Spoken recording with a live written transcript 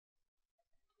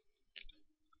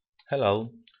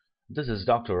Hello, this is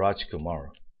Dr. Rajkumar.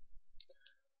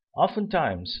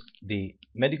 Oftentimes, the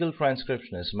medical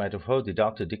transcriptionist might have heard the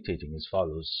doctor dictating as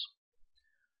follows.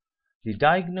 The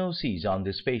diagnoses on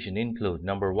this patient include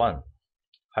number 1,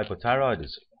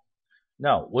 hypothyroidism.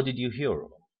 Now, what did you hear?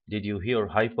 Did you hear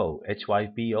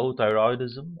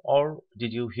hypothyroidism, or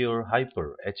did you hear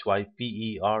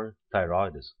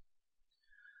hyperthyroidism?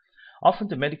 Often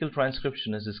the medical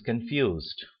transcriptionist is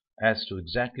confused as to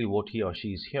exactly what he or she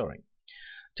is hearing.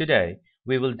 Today,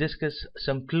 we will discuss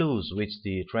some clues which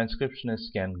the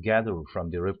transcriptionist can gather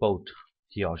from the report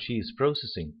he or she is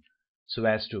processing so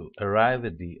as to arrive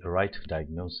at the right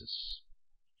diagnosis.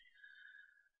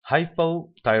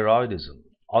 Hypothyroidism,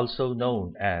 also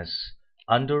known as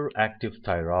underactive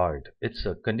thyroid, it's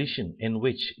a condition in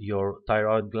which your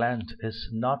thyroid gland is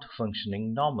not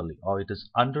functioning normally or it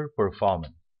is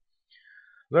underperforming.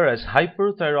 Whereas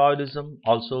hyperthyroidism,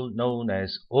 also known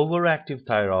as overactive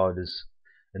thyroid, is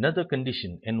another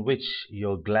condition in which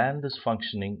your gland is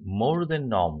functioning more than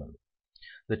normal.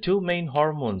 The two main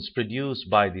hormones produced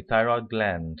by the thyroid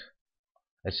gland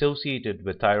associated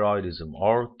with thyroidism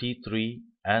are T3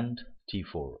 and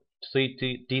T4.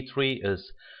 T3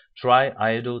 is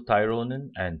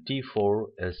triiodothyronin and T4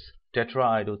 is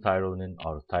tetraiodothyronin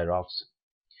or thyroxine.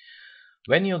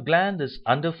 When your gland is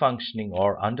underfunctioning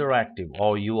or underactive,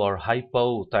 or you are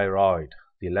hypothyroid,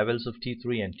 the levels of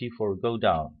T3 and T4 go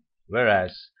down.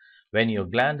 Whereas when your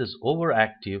gland is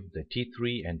overactive, the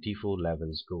T3 and T4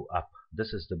 levels go up.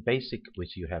 This is the basic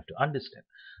which you have to understand.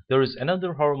 There is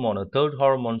another hormone, a third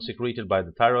hormone secreted by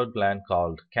the thyroid gland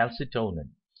called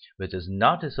calcitonin, which is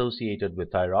not associated with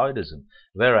thyroidism,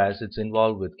 whereas it's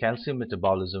involved with calcium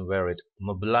metabolism, where it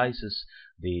mobilizes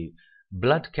the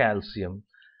blood calcium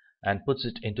and puts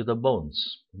it into the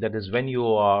bones. That is, when you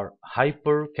are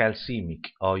hypercalcemic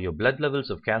or your blood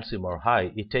levels of calcium are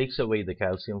high, it takes away the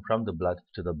calcium from the blood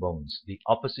to the bones, the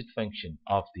opposite function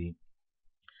of the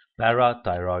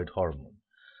parathyroid hormone.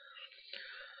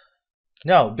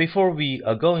 Now, before we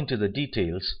go into the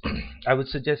details, I would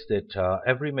suggest that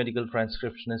every medical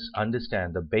transcriptionist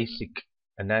understand the basic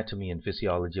anatomy and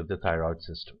physiology of the thyroid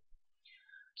system.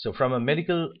 So from a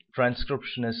medical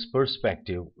transcriptionist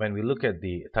perspective, when we look at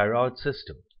the thyroid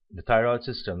system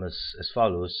is as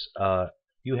follows.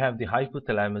 You have the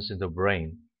hypothalamus in the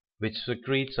brain, which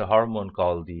secretes a hormone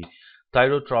called the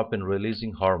thyrotropin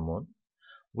releasing hormone,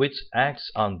 which acts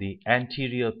on the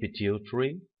anterior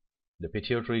pituitary, the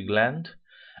pituitary gland,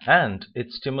 and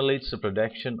it stimulates the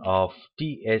production of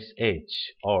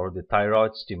TSH, or the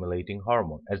thyroid stimulating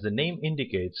hormone. As the name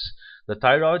indicates, the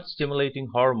thyroid stimulating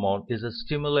hormone is a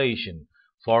stimulation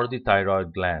for the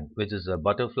thyroid gland, which is a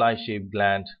butterfly-shaped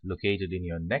gland located in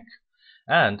your neck,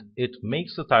 and it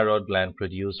makes the thyroid gland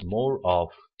produce more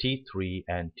of T3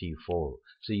 and T4.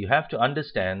 So you have to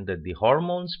understand that the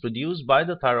hormones produced by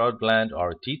the thyroid gland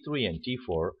are T3 and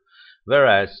T4,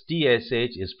 whereas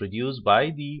TSH is produced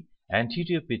by the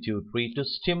anterior pituitary to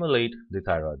stimulate the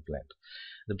thyroid gland.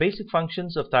 The basic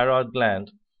functions of thyroid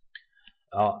gland,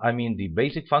 the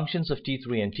basic functions of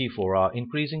T3 and T4 are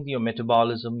increasing your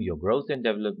metabolism, your growth and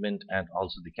development, and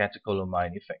also the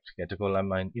catecholamine effect.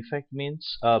 Catecholamine effect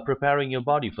means preparing your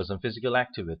body for some physical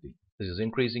activity. This is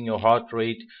increasing your heart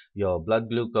rate, your blood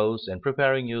glucose, and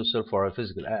preparing yourself for a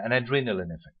physical, an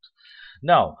adrenaline effect.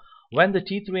 Now, when the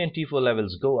T3 and T4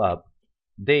 levels go up,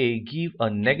 they give a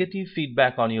negative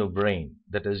feedback on your brain,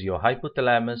 that is your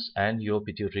hypothalamus and your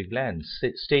pituitary glands,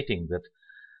 stating that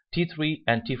T3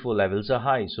 and T4 levels are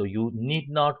high, so you need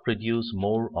not produce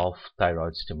more of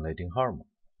thyroid stimulating hormone.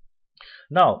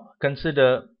 Now,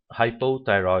 consider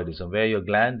hypothyroidism, where your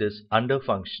gland is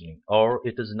underfunctioning or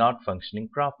it is not functioning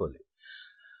properly.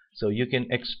 So you can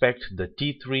expect the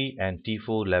T3 and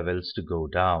T4 levels to go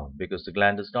down because the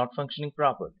gland is not functioning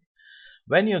properly.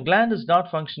 When your gland is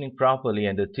not functioning properly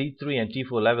and the T3 and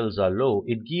T4 levels are low,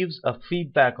 it gives a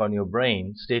feedback on your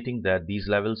brain stating that these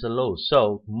levels are low.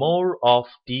 So more of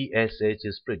TSH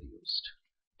is produced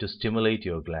to stimulate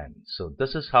your gland. So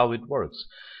this is how it works.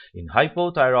 In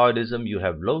hypothyroidism, you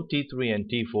have low T3 and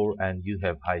T4 and you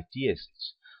have high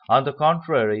TSH. On the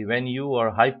contrary, when you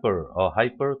are hyper or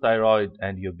hyperthyroid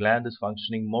and your gland is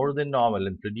functioning more than normal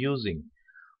and producing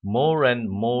more and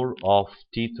more of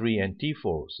T3 and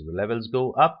T4, so the levels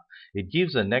go up, it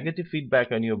gives a negative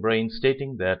feedback on your brain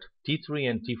stating that T3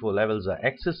 and T4 levels are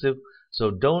excessive, so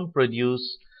don't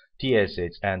produce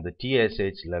TSH, and the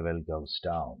TSH level goes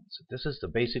down. So this is the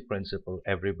basic principle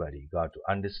everybody got to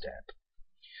understand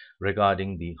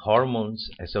regarding the hormones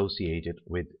associated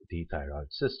with the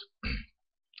thyroid system.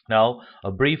 Now, a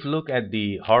brief look at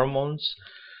the hormones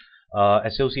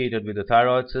associated with the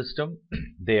thyroid system.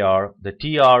 They are the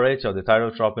TRH, or the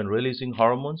thyrotropin releasing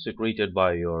hormone, secreted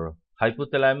by your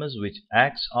hypothalamus, which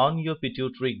acts on your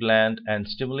pituitary gland and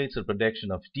stimulates the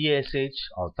production of TSH,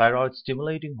 or thyroid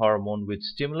stimulating hormone, which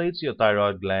stimulates your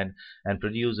thyroid gland and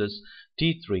produces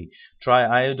T3,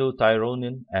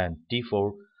 triiodothyronine, and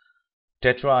T4,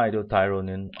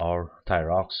 tetraiodothyronine or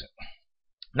thyroxine.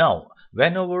 Now,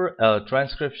 whenever a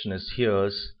transcriptionist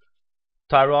hears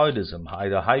thyroidism,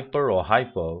 either hyper or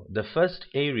hypo, the first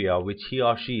area which he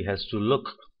or she has to look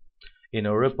in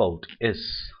a report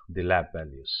is the lab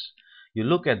values. You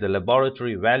look at the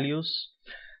laboratory values.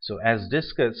 So as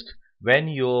discussed, when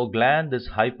your gland is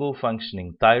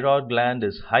hypofunctioning, thyroid gland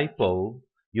is hypo,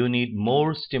 you need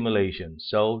more stimulation.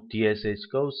 So TSH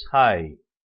goes high,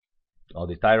 or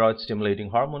the thyroid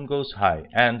stimulating hormone goes high.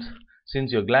 And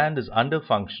since your gland is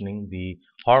underfunctioning, the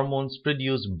hormones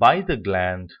produced by the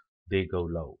gland, they go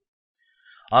low.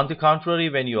 On the contrary,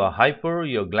 when you are hyper,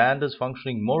 your gland is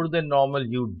functioning more than normal,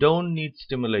 you don't need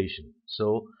stimulation.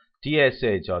 So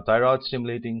TSH, or thyroid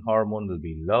stimulating hormone, will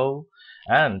be low,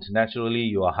 and naturally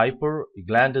you are hyper, the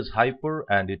gland is hyper,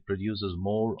 and it produces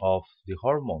more of the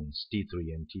hormones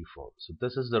T3 and T4. So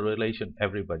this is the relation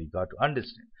everybody got to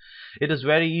understand. It is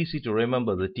very easy to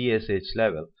remember the TSH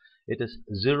level. It is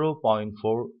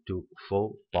 0.4 to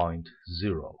 4.0.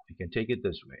 You can take it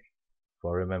this way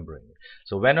for remembering it.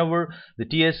 So whenever the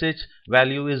TSH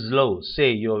value is low,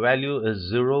 say your value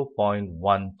is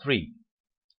 0.13,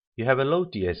 you have a low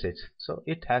TSH, so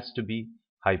it has to be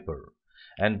hyper.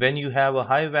 And when you have a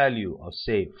high value of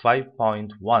say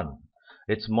 5.1,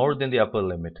 it's more than the upper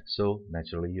limit, so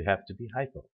naturally you have to be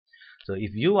hyper. So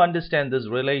if you understand this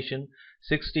relation,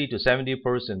 60 to 70%,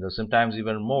 or sometimes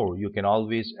even more, you can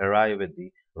always arrive at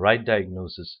the right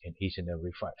diagnosis in each and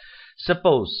every file.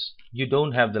 Suppose you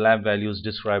don't have the lab values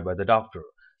described by the doctor.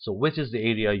 So which is the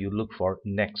area you look for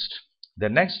next? The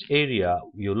next area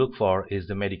you look for is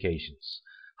the medications.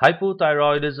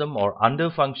 Hypothyroidism, or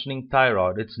underfunctioning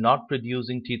thyroid, it's not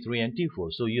producing T3 and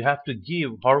T4. So you have to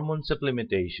give hormone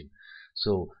supplementation.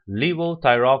 So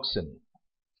levothyroxine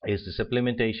is the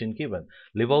supplementation given.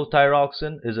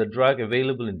 Levothyroxine is a drug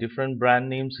available in different brand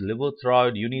names: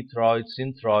 Levothyroid, Unithroid,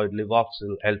 Synthroid,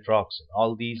 Levoxil, Eltroxin.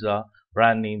 All these are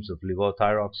brand names of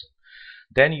levothyroxine.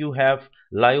 Then you have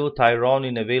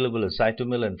liothyronine available as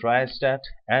Cytomel and Triastat,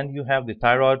 and you have the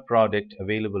thyroid product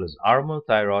available as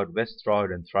Armour-Thyroid,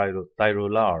 Vestroid, and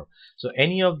Thyrolar. So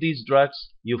any of these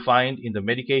drugs you find in the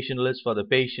medication list for the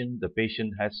patient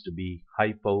has to be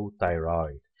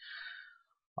hypothyroid.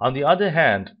 On the other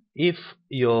hand, if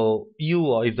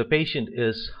if the patient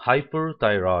is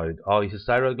hyperthyroid, or his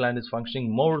thyroid gland is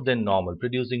functioning more than normal,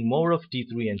 producing more of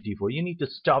T3 and T4, you need to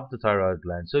stop the thyroid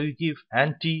gland. So you give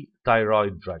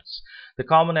anti-thyroid drugs. The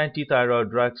common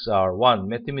anti-thyroid drugs are: 1.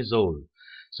 Methimazole.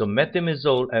 So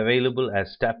methimazole available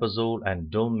as Tapazole and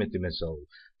Domethimazole.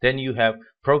 Then you have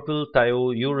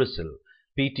propylthiouracil,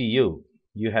 PTU.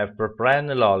 You have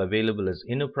propranolol available as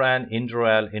Inopran,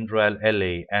 Indoral, Indoral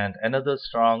LA, and another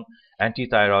strong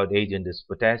antithyroid agent is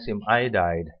potassium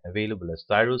iodide available as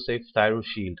Thyrosafe,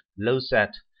 Thyroshield,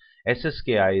 Losat.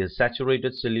 SSKI is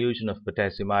saturated solution of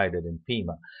potassium iodide in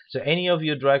PEMA. So any of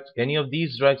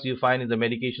these drugs you find in the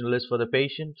medication list for the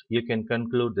patient, you can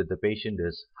conclude that the patient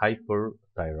is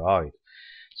hyperthyroid.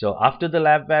 So after the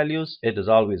lab values, it is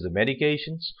always the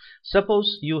medications.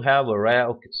 Suppose you have a rare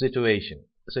situation.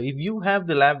 So if you have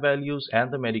the lab values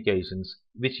and the medications,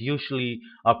 which usually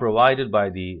are provided by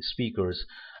the speakers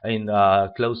in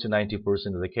close to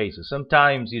 90% of the cases,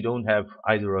 sometimes you don't have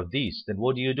either of these, then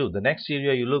what do? The next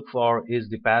area you look for is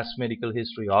the past medical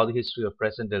history or the history of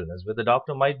present illness, where the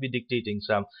doctor might be dictating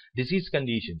some disease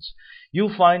conditions. You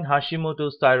find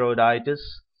Hashimoto's thyroiditis,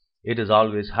 it is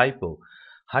always hypo.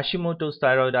 Hashimoto's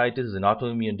thyroiditis is an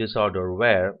autoimmune disorder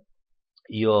where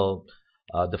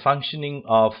the functioning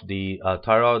of the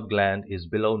thyroid gland is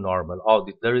below normal, or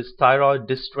there is thyroid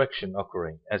destruction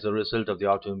occurring as a result of the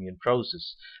autoimmune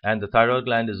process, and the thyroid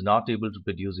gland is not able to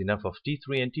produce enough of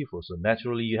T3 and T4. So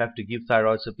naturally you have to give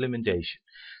thyroid supplementation.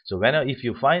 So if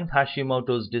you find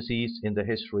Hashimoto's disease in the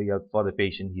history for the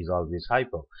patient, he's always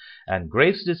hypo. And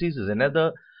Graves' disease is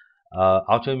another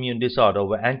autoimmune disorder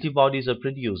where antibodies are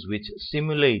produced which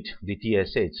stimulate the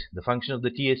TSH. The function of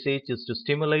the TSH is to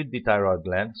stimulate the thyroid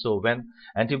gland. So when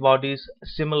antibodies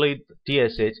stimulate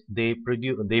TSH, they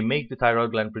make the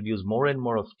thyroid gland produce more and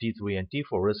more of T3 and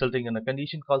T4, resulting in a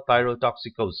condition called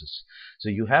thyrotoxicosis. So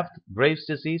you have Graves'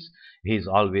 disease, he is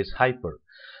always hyper.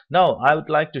 Now I would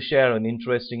like to share an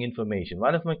interesting information.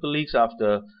 One of my colleagues,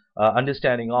 after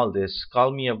understanding all this,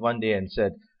 called me up one day and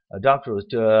said, Doctor,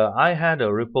 I had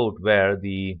a report where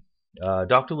the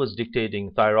doctor was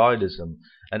dictating thyroidism,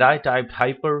 and I typed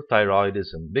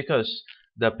hyperthyroidism because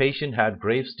the patient had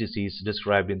Graves' disease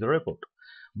described in the report.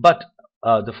 But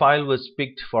the file was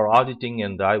picked for auditing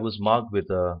and I was marked with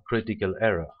a critical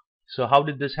error. So how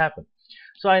did this happen?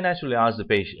 So I naturally asked the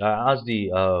patient, asked the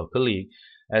colleague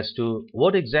as to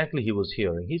what exactly he was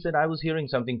hearing. He said, I was hearing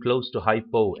something close to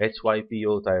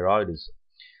hypothyroidism.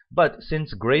 But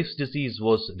since Graves' disease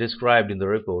was described in the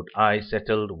report, I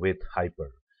settled with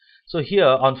hyper. So here,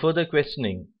 on further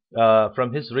questioning,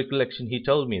 from his recollection, he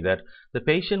told me that the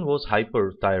patient was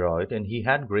hyperthyroid and he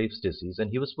had Graves' disease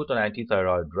and he was put on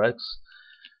antithyroid drugs.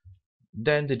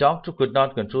 Then the doctor could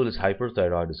not control his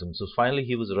hyperthyroidism, so finally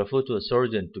he was referred to a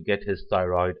surgeon to get his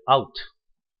thyroid out.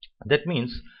 That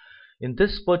means in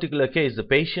this particular case, the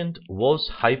patient was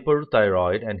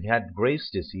hyperthyroid and he had Graves'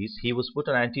 disease. He was put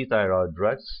on antithyroid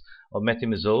drugs or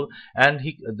methimazole, and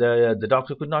the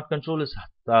doctor could not control his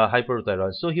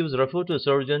hyperthyroid. So he was referred to a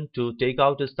surgeon to take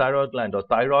out his thyroid gland or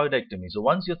thyroidectomy. So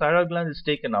once your thyroid gland is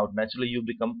taken out, naturally you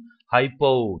become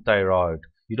hypothyroid.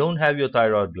 You don't have your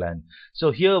thyroid gland.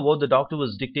 So here what the doctor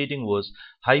was dictating was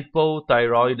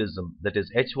hypothyroidism, that is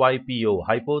HYPO,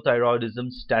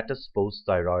 hypothyroidism status post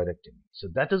thyroidectomy. So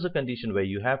that is a condition where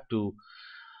you have to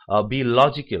be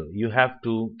logical. You have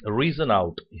to reason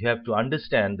out. You have to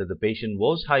understand that the patient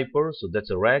was hyper. So that's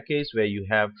a rare case where you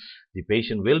have the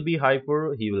patient will be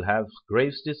hyper. He will have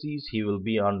Graves' disease. He will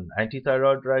be on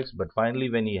antithyroid drugs. But finally,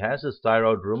 when he has his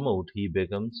thyroid removed, he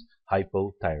becomes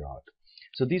hypothyroid.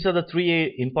 So these are the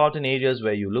three important areas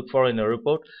where you look for in a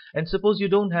report. And suppose you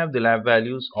don't have the lab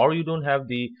values, or you don't have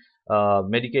the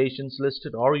medications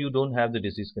listed, or you don't have the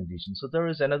disease condition. So there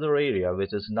is another area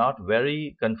which is not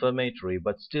very confirmatory,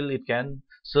 but still it can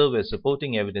serve as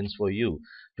supporting evidence for you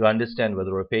to understand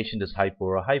whether a patient is hypo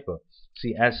or hyper.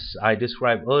 See, as I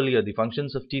described earlier, the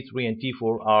functions of T3 and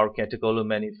T4 are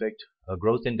catecholamine effect,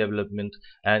 growth and development,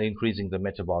 and increasing the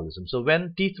metabolism. So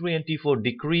when T3 and T4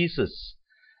 decreases,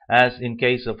 as in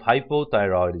case of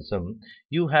hypothyroidism,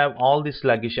 you have all the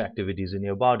sluggish activities in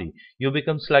your body. You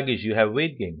become sluggish, you have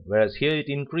weight gain, whereas here it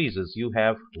increases, you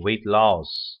have weight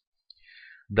loss.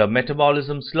 The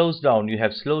metabolism slows down, you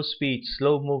have slow speech,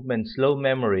 slow movement, slow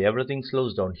memory, everything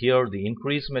slows down. Here the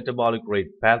increased metabolic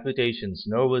rate, palpitations,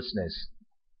 nervousness,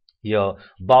 your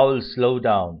bowels slow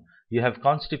down, you have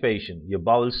constipation, your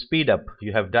bowels speed up,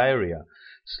 you have diarrhea,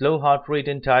 slow heart rate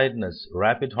and tiredness,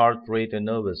 rapid heart rate and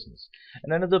nervousness.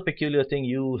 And another peculiar thing,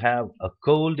 you have a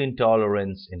cold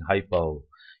intolerance in hypo.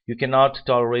 You cannot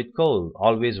tolerate cold,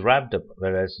 always wrapped up,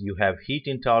 whereas you have heat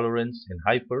intolerance in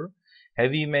hyper.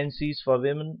 Heavy menses for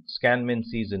women, scan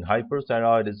menses in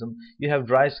hyperthyroidism. You have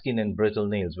dry skin and brittle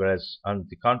nails, whereas on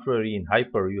the contrary in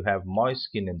hyper you have moist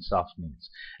skin and soft nails.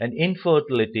 And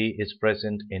infertility is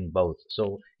present in both.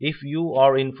 So if you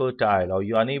are infertile or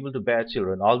you are unable to bear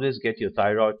children, always get your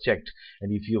thyroid checked.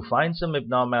 And if you find some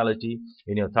abnormality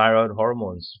in your thyroid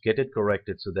hormones, get it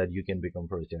corrected so that you can become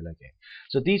fertile again.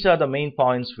 So these are the main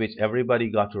points which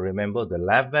everybody got to remember: the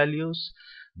lab values,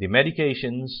 the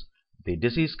medications, the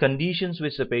disease conditions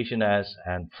which the patient has,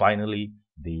 and finally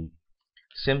the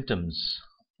symptoms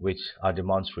which are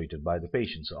demonstrated by the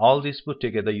patient. So all these put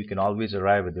together, you can always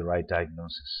arrive at the right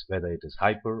diagnosis, whether it is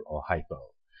hyper or hypo.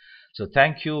 So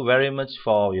thank you very much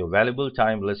for your valuable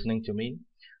time listening to me.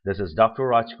 This is Dr.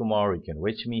 Rajkumar. You can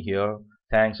reach me here.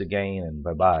 Thanks again and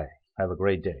bye-bye. Have a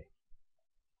great day.